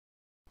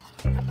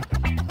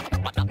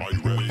Are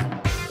you ready?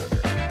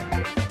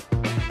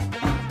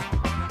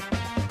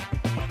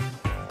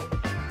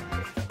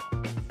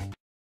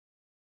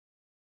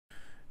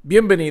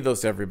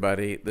 Bienvenidos,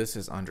 everybody. This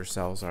is Andres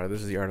Salazar.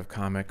 This is the Art of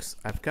Comics.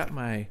 I've got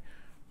my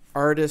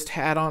artist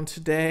hat on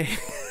today.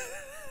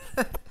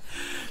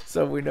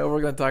 So we know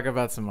we're going to talk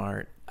about some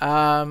art.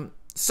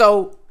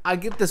 So I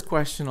get this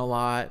question a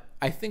lot.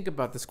 I think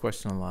about this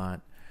question a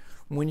lot.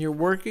 When you're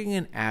working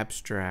in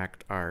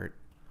abstract art,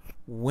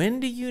 when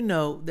do you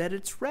know that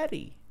it's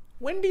ready?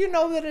 When do you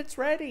know that it's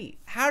ready?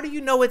 How do you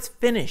know it's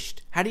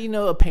finished? How do you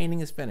know a painting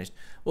is finished?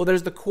 Well,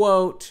 there's the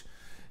quote,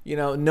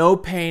 no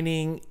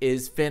painting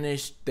is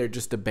finished, they're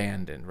just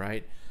abandoned,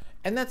 right?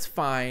 And that's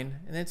fine,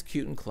 and that's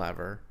cute and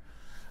clever.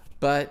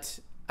 But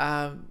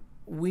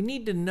we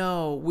need to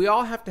know, we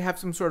all have to have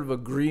some sort of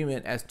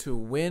agreement as to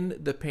when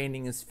the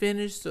painting is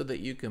finished so that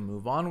you can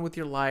move on with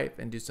your life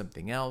and do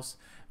something else,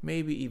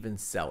 maybe even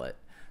sell it.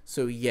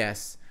 So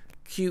yes,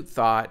 cute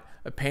thought,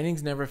 a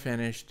painting's never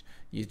finished,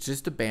 it's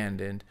just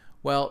abandoned.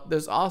 Well,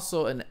 there's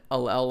also an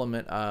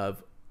element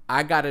of,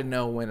 I gotta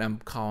know when I'm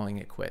calling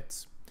it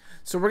quits.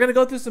 So we're gonna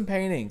go through some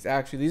paintings.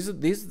 Actually,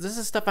 this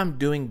is stuff I'm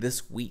doing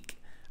this week.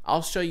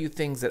 I'll show you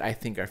things that I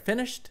think are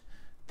finished,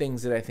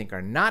 things that I think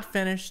are not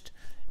finished,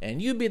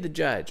 and you be the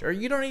judge, or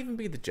you don't even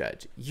be the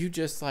judge. You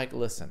just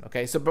listen,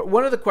 okay? So, but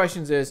one of the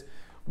questions is,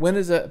 when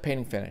is a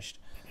painting finished?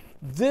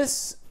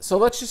 So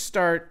let's just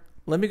start.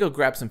 Let me go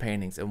grab some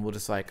paintings, and we'll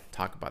just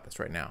talk about this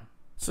right now.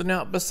 So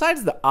now,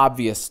 besides the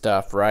obvious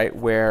stuff, right,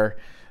 where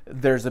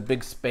there's a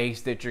big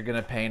space that you're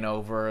going to paint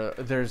over,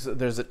 there's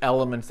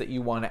elements that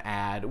you want to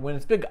add. When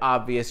it's big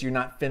obvious, you're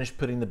not finished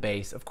putting the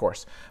base, of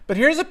course. But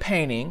here's a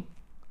painting.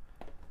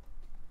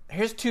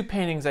 Here's two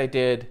paintings I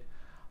did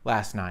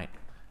last night.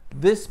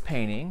 This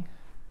painting,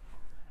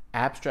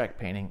 abstract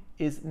painting,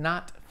 is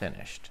not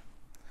finished.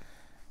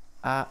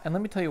 And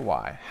let me tell you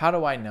why. How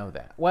do I know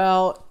that?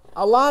 Well,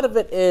 a lot of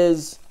it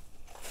is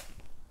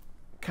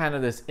kind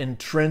of this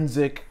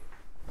intrinsic,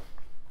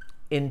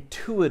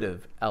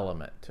 intuitive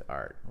element to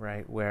art,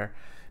 right? Where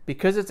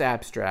because it's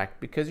abstract,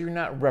 because you're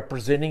not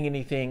representing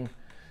anything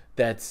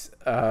that's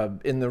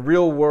in the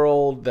real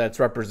world that's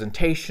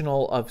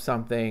representational of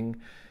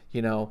something,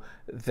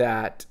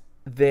 that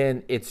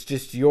then it's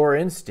just your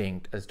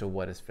instinct as to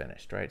what is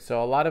finished, right?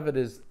 So a lot of it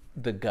is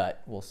the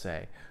gut, we'll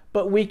say.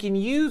 But we can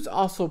use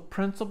also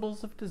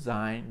principles of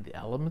design, the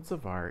elements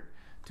of art,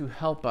 to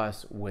help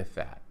us with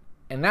that.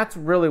 And that's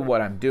really what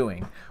I'm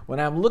doing. When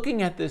I'm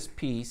looking at this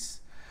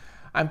piece,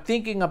 I'm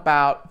thinking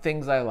about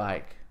things I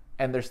like,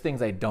 and there's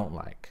things I don't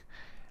like.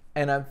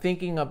 And I'm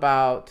thinking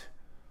about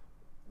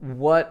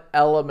what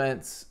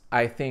elements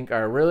I think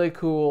are really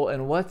cool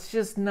and what's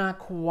just not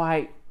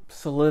quite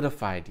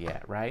solidified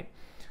yet, right?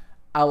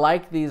 I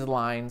like these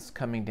lines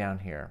coming down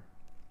here.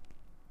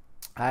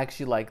 I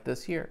actually like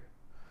this here.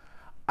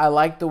 I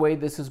like the way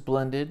this is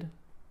blended.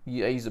 I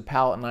use a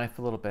palette knife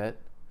a little bit.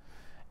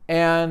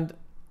 And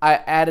I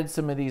added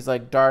some of these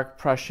dark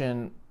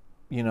Prussian,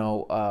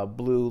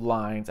 blue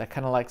lines. I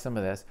kind of like some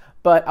of this,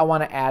 but I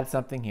want to add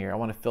something here. I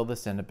want to fill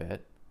this in a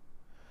bit.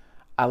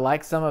 I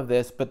like some of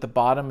this, but the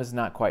bottom is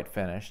not quite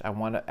finished. I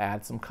want to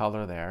add some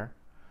color there.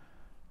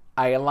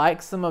 I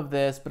like some of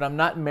this, but I'm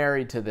not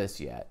married to this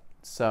yet.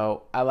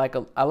 So I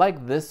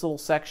like this little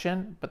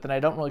section, but then I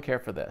don't really care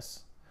for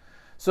this.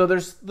 So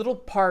there's little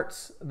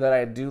parts that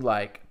I do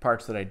like,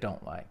 parts that I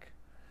don't like.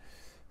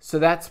 So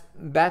that's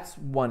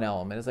one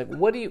element. It's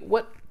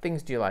what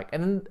things do you like?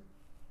 And then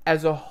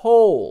as a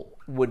whole,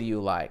 what do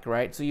you like,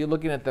 right? So you're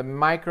looking at the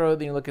micro,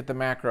 then you look at the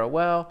macro.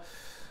 Well,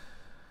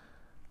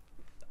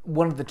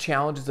 one of the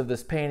challenges of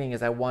this painting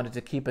is I wanted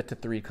to keep it to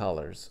 3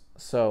 colors.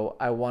 So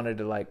I wanted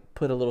to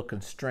put a little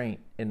constraint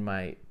in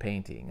my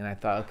painting. And I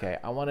thought, okay,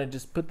 I want to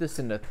just put this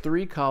into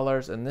 3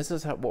 colors, and this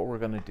is what we're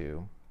going to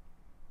do.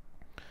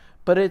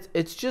 But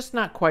it's just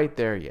not quite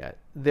there yet.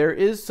 There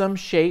is some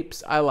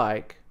shapes I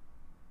like,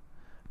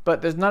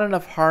 but there's not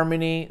enough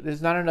harmony,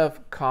 there's not enough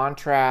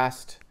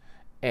contrast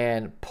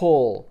and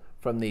pull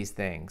from these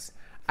things.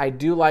 I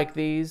do like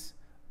these,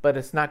 but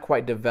it's not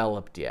quite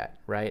developed yet,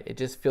 right? It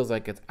just feels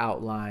like it's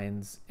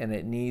outlines and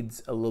it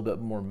needs a little bit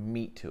more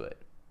meat to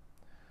it.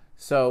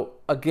 So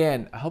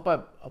again, I hope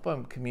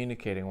I'm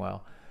communicating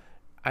well.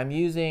 I'm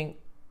using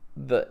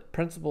the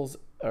principles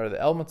or the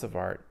elements of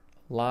art,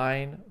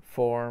 line,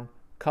 form,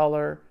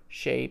 color,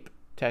 shape,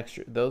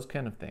 texture, those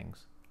kind of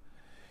things,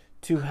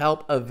 to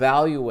help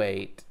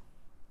evaluate,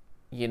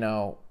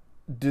 does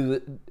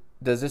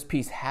this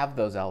piece have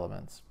those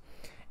elements?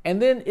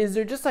 And then is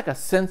there just a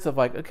sense of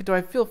okay, do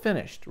I feel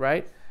finished,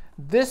 right?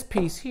 This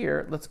piece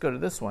here, let's go to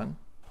this one.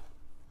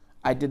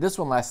 I did this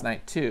one last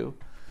night too.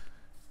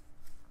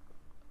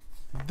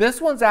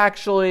 This one's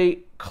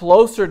actually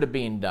closer to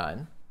being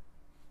done.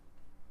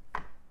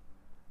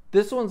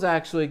 This one's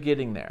actually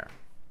getting there.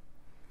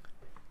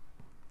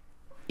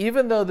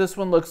 Even though this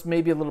one looks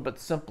maybe a little bit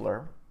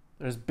simpler,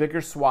 there's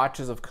bigger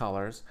swatches of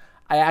colors,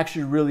 I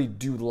actually really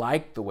do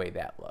like the way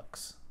that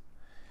looks.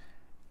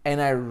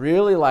 And I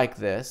really like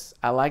this.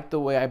 I like the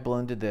way I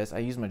blended this. I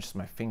use just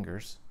my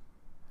fingers.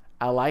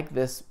 I like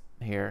this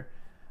here.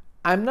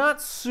 I'm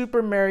not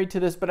super married to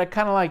this, but I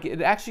kind of like it.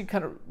 It actually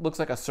kind of looks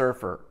like a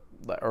surfer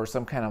or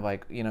some kind of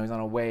like, you know, he's on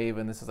a wave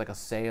and this is like a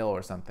sail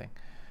or something.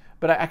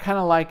 But I kind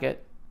of like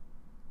it.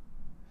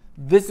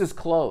 This is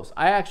close.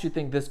 I actually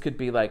think this could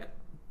be like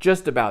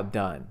just about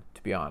done,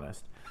 to be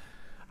honest.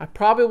 I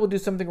probably will do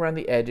something around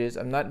the edges.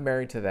 I'm not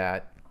married to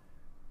that.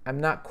 I'm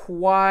not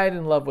quite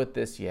in love with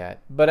this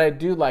yet, but I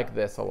do like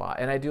this a lot,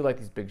 and I do like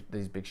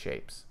these big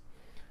shapes.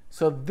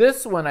 So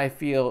this one I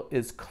feel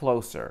is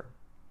closer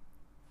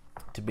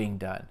to being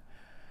done.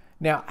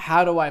 Now,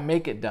 how do I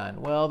make it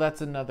done? Well,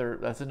 that's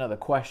another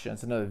question.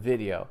 It's another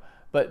video.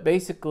 But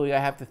basically, I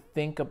have to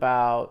think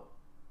about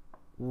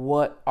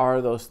what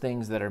are those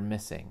things that are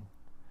missing.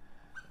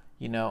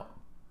 You know,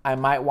 I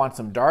might want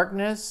some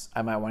darkness.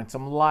 I might want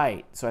some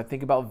light. So I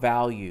think about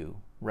value,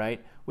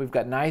 right? We've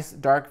got nice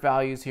dark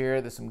values here.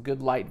 There's some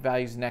good light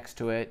values next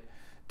to it.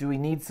 Do we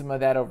need some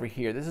of that over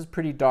here? This is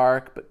pretty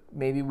dark, but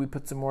maybe we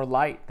put some more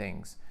light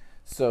things.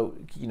 So,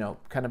 you know,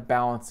 kind of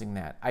balancing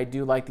that. I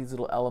do like these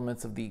little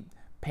elements of the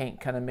paint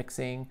kind of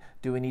mixing.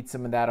 Do we need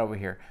some of that over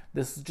here?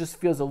 This just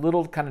feels a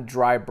little kind of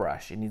dry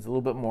brush. It needs a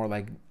little bit more,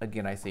 like,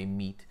 again, I say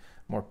meat,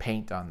 more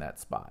paint on that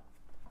spot.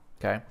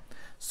 Okay?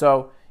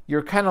 So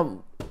you're kind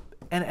of,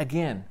 and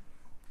again,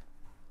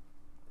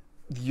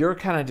 you're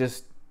kind of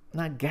just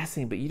not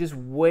guessing, but you just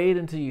wait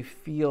until you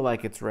feel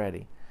like it's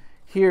ready.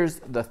 Here's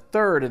the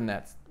third in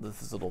this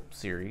little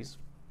series.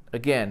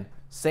 Again,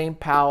 same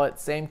palette,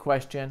 same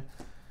question.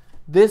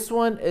 This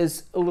one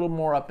is a little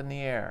more up in the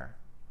air.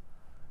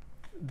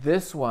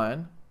 This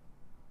one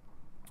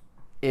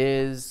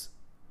is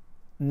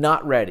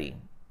not ready.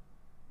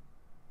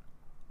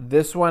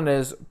 This one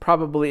is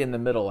probably in the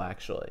middle,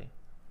 actually.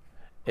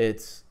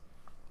 It's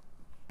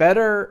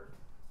better.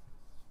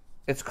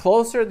 It's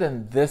closer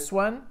than this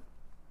one,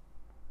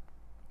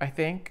 I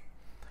think,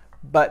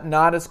 but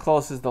not as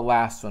close as the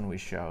last one we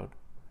showed.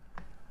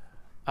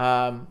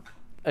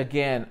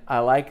 Again, I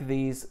like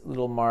these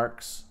little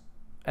marks,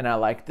 and I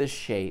like this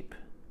shape.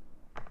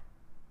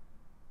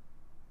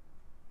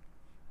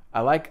 I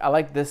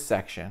like this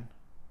section.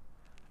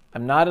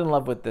 I'm not in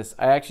love with this.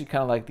 I actually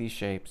kind of like these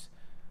shapes.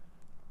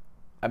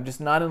 I'm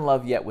just not in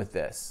love yet with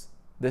this.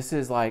 This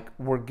is like,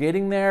 we're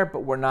getting there,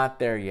 but we're not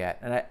there yet.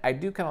 And I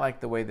do kind of like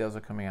the way those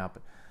are coming out.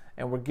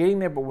 And we're getting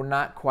there, but we're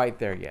not quite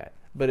there yet.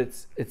 But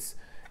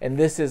and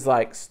this is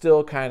like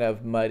still kind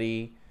of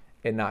muddy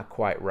and not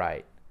quite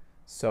right.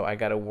 So I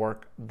got to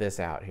work this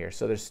out here.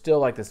 So there's still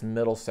like this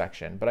middle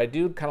section, but I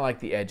do kind of like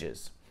the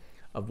edges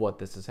of what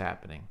this is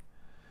happening.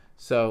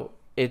 So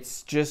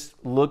it's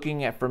just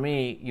looking at, for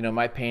me, you know,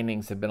 my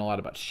paintings have been a lot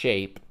about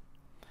shape.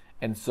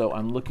 And so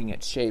I'm looking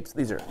at shapes.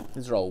 These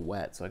are all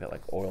wet, so I got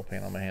like oil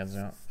paint on my hands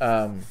now.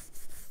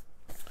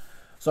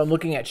 So I'm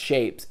looking at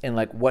shapes and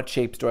like what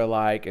shapes do I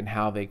like and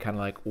how they kind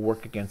of like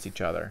work against each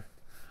other.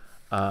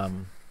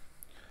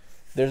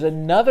 There's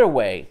another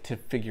way to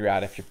figure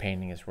out if your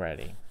painting is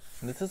ready.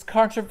 And this is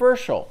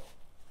controversial.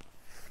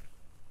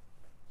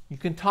 You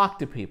can talk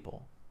to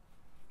people.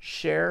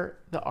 Share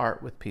the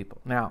art with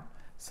people. Now,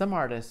 some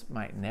artists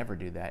might never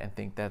do that and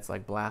think that's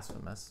like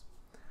blasphemous.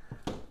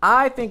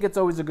 I think it's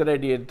always a good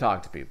idea to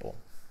talk to people.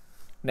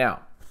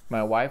 Now,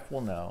 my wife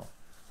will know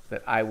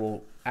that I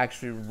will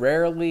actually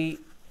rarely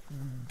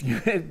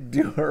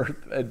do her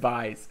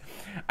advice.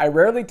 I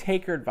rarely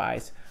take her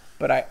advice,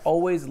 but I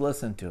always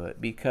listen to it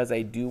because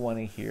I do want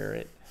to hear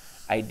it.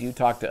 I do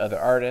talk to other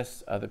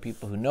artists, other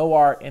people who know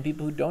art, and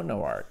people who don't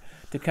know art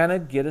to kind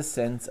of get a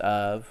sense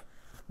of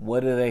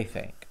what do they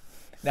think.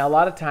 Now, a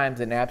lot of times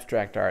in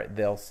abstract art,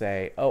 they'll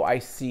say, oh, I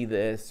see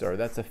this, or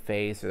that's a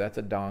face, or that's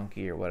a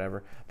donkey, or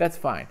whatever. That's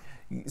fine.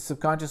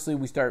 Subconsciously,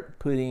 we start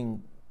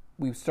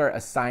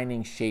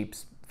assigning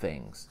shapes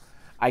things.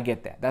 I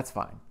get that. That's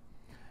fine.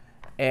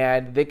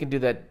 And they can do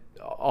that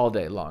all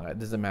day long. It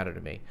doesn't matter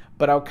to me.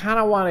 But I kind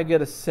of want to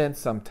get a sense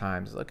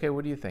sometimes. Okay,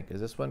 what do you think?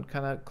 Is this one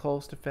kind of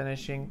close to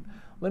finishing?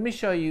 Let me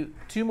show you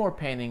two more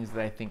paintings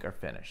that I think are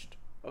finished.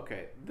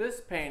 Okay,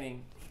 this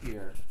painting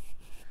here,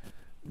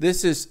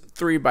 this is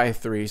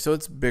 3x3, so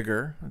it's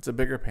bigger. It's a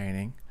bigger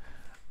painting.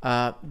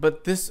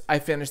 But I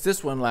finished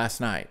this one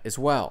last night as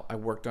well. I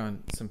worked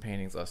on some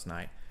paintings last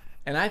night.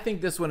 And I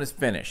think this one is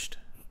finished.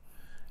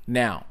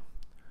 Now,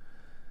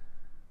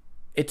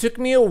 it took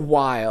me a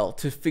while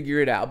to figure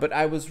it out, but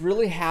I was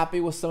really happy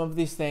with some of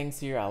these things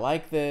here. I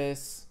like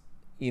this.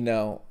 You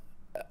know,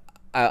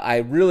 I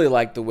really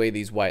like the way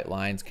these white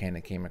lines kind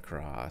of came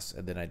across.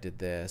 And then I did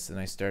this, and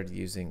I started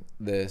using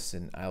this,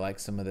 and I like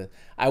some of the...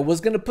 I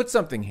was going to put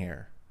something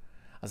here.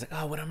 I was like,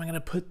 oh, what am I going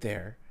to put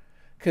there?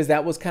 Because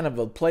that was kind of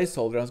a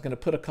placeholder. I was going to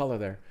put a color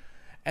there.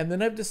 And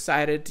then I've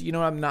decided, you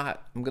know, I'm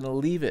going to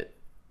leave it.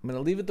 I'm going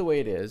to leave it the way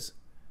it is.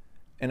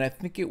 And I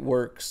think it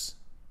works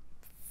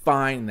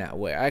fine that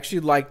way. I actually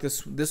like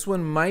this. This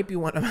one might be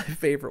one of my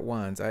favorite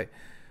ones. I'm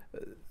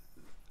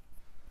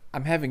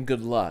having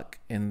good luck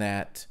in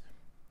that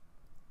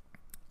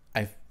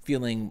I'm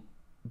feeling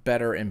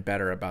better and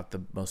better about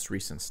the most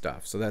recent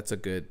stuff. So that's a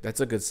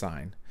good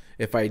sign.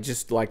 If I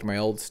just liked my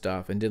old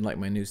stuff and didn't like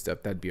my new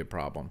stuff, that'd be a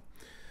problem.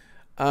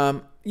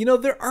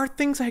 There are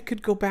things I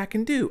could go back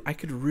and do. I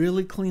could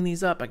really clean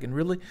these up. I can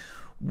really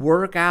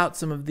work out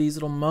some of these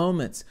little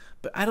moments,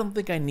 but I don't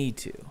think I need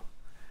to.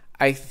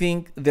 I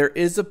think there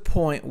is a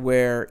point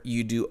where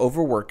you do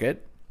overwork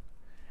it,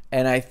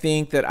 and I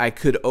think that I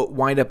could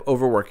wind up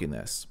overworking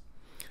this.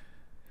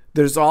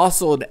 There's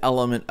also an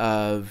element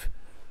of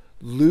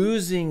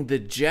losing the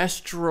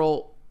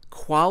gestural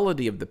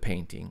quality of the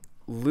painting,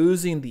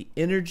 losing the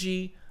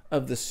energy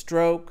of the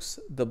strokes,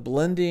 the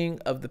blending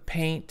of the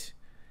paint,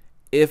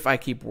 if I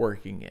keep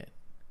working it.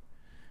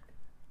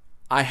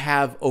 I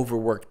have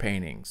overworked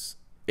paintings.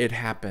 It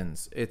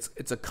happens.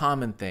 It's a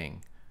common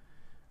thing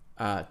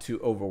to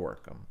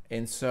overwork them.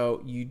 And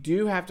so you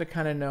do have to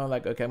kind of know,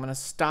 like, okay, I'm going to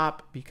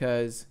stop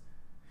because,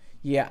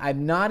 yeah,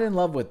 I'm not in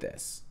love with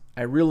this.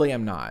 I really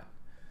am not.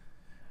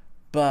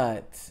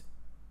 But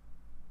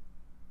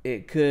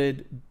it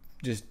could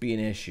just be an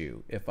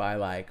issue if I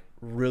like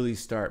really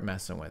start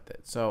messing with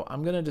it. So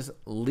I'm going to just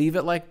leave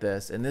it like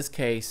this. In this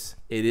case,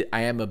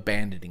 I am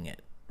abandoning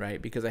it,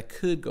 right? Because I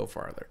could go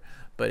farther.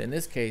 But in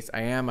this case,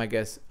 I am, I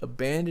guess,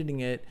 abandoning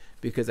it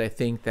because I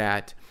think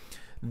that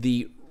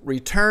the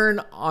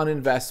return on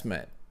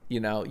investment, you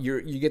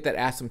get that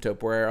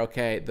asymptote where,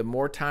 okay, the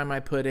more time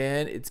I put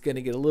in, it's going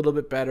to get a little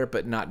bit better,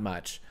 but not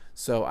much.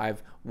 So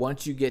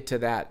once you get to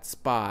that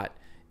spot,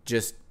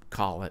 just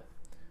call it.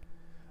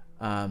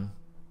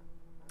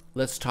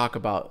 Let's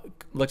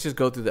just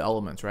go through the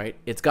elements, right?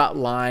 It's got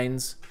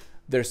lines.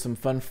 There's some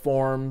fun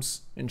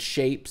forms and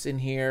shapes in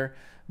here.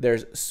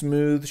 There's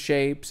smooth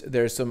shapes.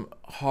 There's some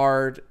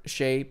hard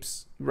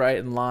shapes, right,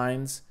 and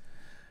lines.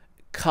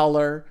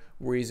 Color,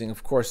 we're using,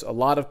 of course, a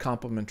lot of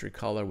complementary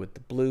color with the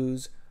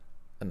blues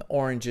and the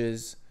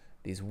oranges,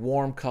 these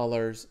warm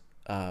colors,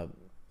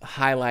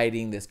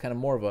 highlighting this kind of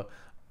more of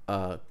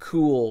a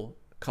cool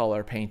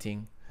color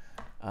painting.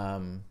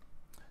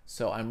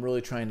 So I'm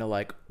really trying to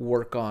like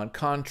work on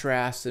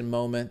contrasts and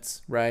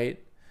moments, right?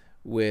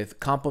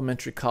 With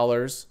complementary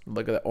colors.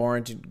 Look at the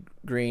orange and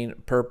green,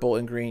 purple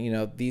and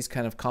green, these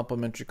kind of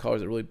complementary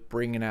colors are really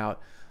bringing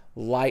out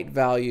light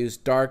values,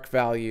 dark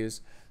values.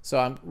 So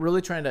I'm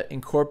really trying to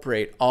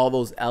incorporate all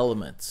those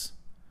elements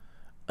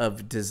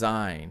of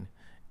design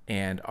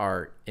and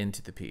art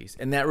into the piece.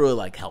 And that really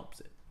like helps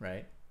it,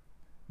 right?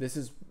 This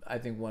is, I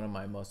think, one of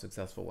my most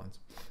successful ones.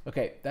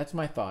 Okay, that's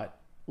my thought.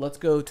 Let's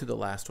go to the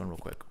last one real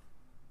quick.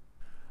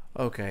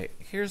 Okay,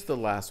 here's the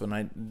last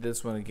one.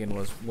 This one again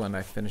was one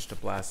I finished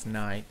up last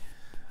night.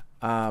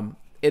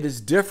 It is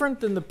different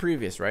than the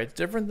previous, right? It's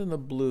different than the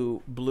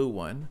blue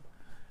one.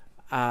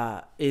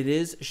 It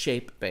is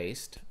shape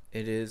based.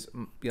 It is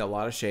a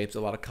lot of shapes,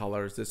 a lot of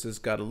colors. This has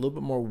got a little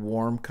bit more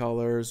warm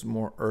colors,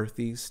 more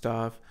earthy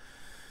stuff.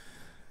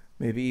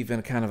 Maybe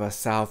even kind of a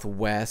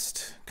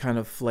Southwest kind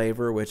of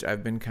flavor, which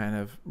I've been kind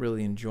of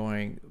really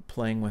enjoying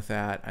playing with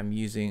that. I'm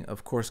using,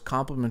 of course,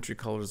 complementary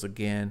colors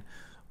again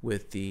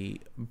with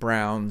the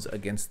browns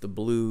against the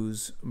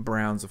blues.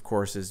 Browns, of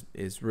course,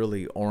 is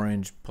really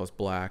orange plus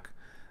black.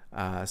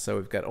 So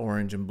we've got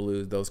orange and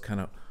blue, those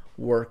kind of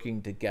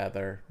working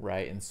together,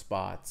 right, in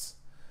spots.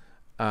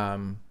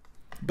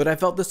 But I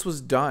felt this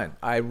was done.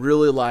 I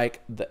really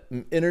like the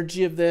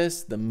energy of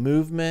this, the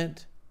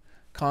movement,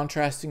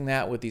 contrasting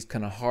that with these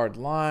kind of hard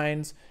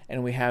lines.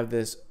 And we have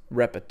this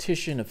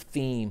repetition of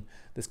theme,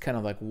 this kind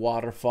of like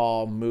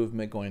waterfall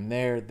movement going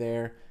there,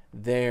 there,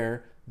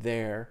 there,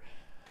 there,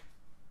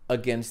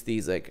 against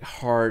these like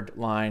hard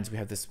lines. We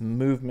have this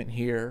movement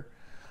here.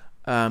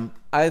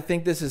 I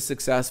think this is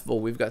successful.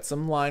 We've got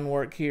some line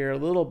work here a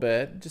little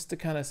bit just to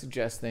kind of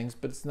suggest things,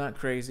 but it's not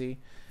crazy.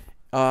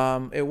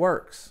 It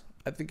works.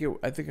 I think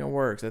it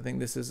works. I think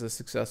this is a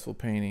successful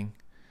painting.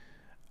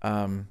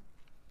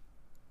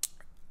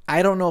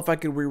 I don't know if I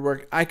could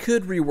rework. I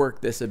could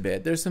rework this a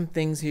bit. There's some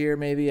things here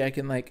maybe I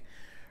can like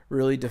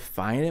really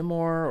define it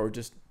more or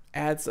just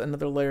add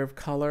another layer of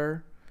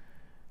color.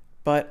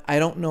 But I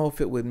don't know if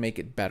it would make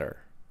it better,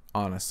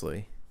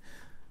 honestly.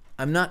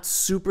 I'm not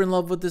super in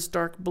love with this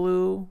dark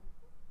blue.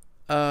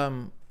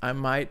 I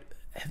might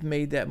have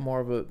made that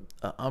more of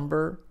a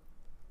umber.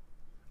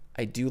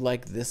 I do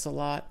like this a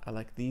lot. I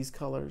like these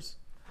colors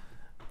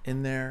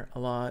in there a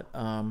lot.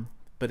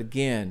 But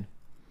again,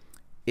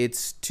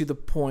 it's to the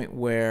point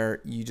where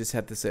you just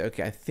have to say,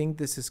 okay, I think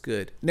this is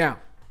good. Now,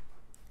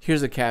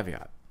 here's a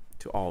caveat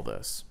to all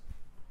this.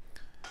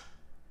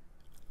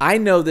 I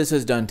know this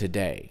is done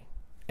today.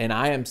 And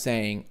I am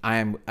saying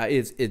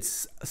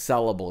it's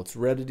sellable. It's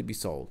ready to be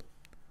sold.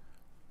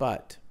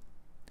 But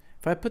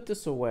if I put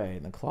this away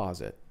in the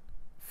closet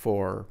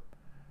for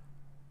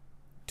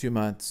 2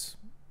 months,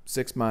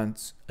 6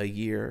 months, a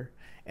year,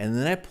 and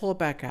then I pull it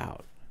back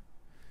out,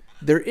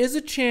 there is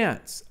a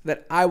chance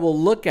that I will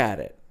look at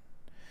it.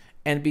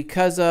 And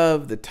because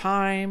of the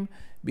time,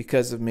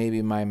 because of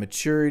maybe my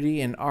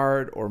maturity in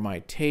art or my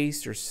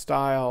taste or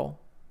style,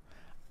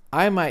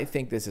 I might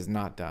think this is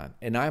not done.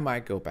 And I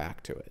might go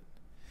back to it.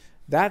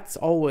 That's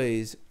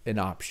always an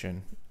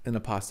option and a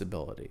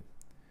possibility.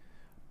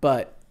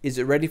 But is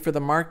it ready for the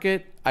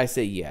market? I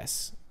say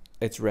yes.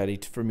 It's ready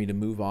for me to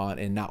move on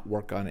and not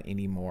work on it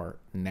anymore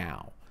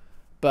now.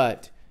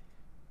 But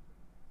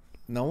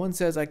no one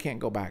says I can't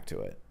go back to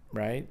it,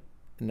 right?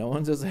 No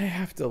one says I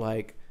have to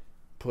like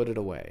put it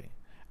away.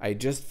 I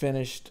just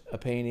finished a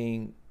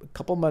painting a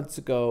couple months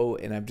ago,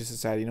 and I've just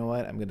decided, you know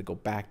what, I'm going to go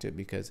back to it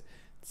because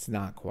it's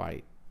not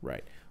quite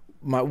right.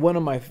 One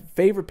of my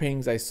favorite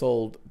paintings I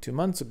sold 2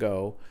 months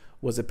ago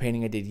was a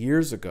painting I did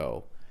years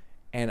ago,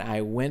 and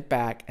I went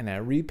back and I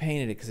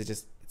repainted it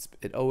because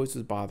it always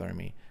was bothering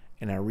me,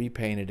 and I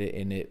repainted it,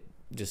 and it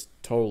just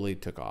totally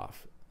took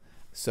off.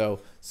 So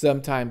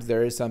sometimes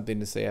there is something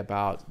to say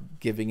about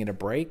giving it a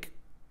break,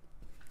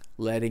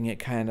 letting it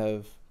kind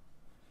of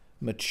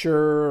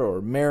mature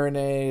or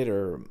marinate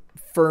or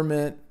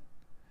ferment,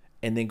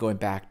 and then going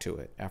back to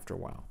it after a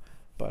while.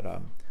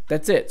 But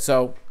that's it.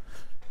 So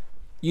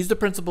use the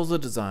principles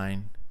of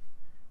design.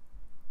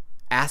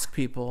 Ask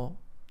people.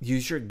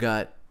 Use your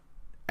gut.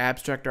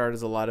 Abstract art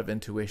is a lot of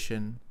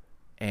intuition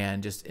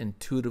and just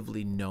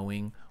intuitively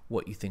knowing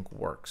what you think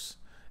works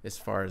as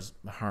far as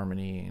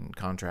harmony and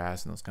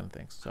contrast and those kind of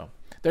things. So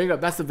there you go.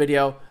 That's the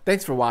video.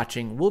 Thanks for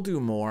watching. We'll do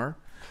more.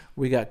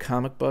 We got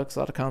comic books, a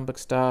lot of comic book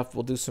stuff.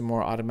 We'll do some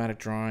more automatic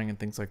drawing and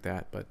things like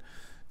that. But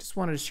just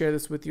wanted to share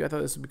this with you. I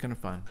thought this would be kind of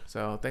fun.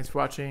 So thanks for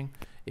watching.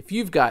 If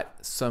you've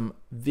got some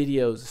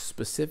videos,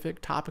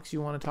 specific topics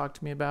you want to talk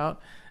to me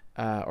about,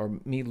 or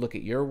me look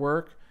at your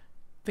work,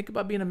 think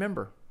about being a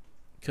member.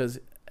 Because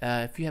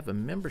if you have a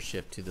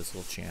membership to this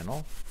little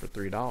channel for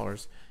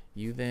 $3,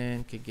 you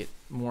then could get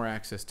more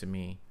access to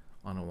me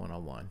on a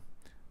one-on-one.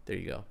 There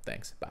you go.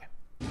 Thanks. Bye.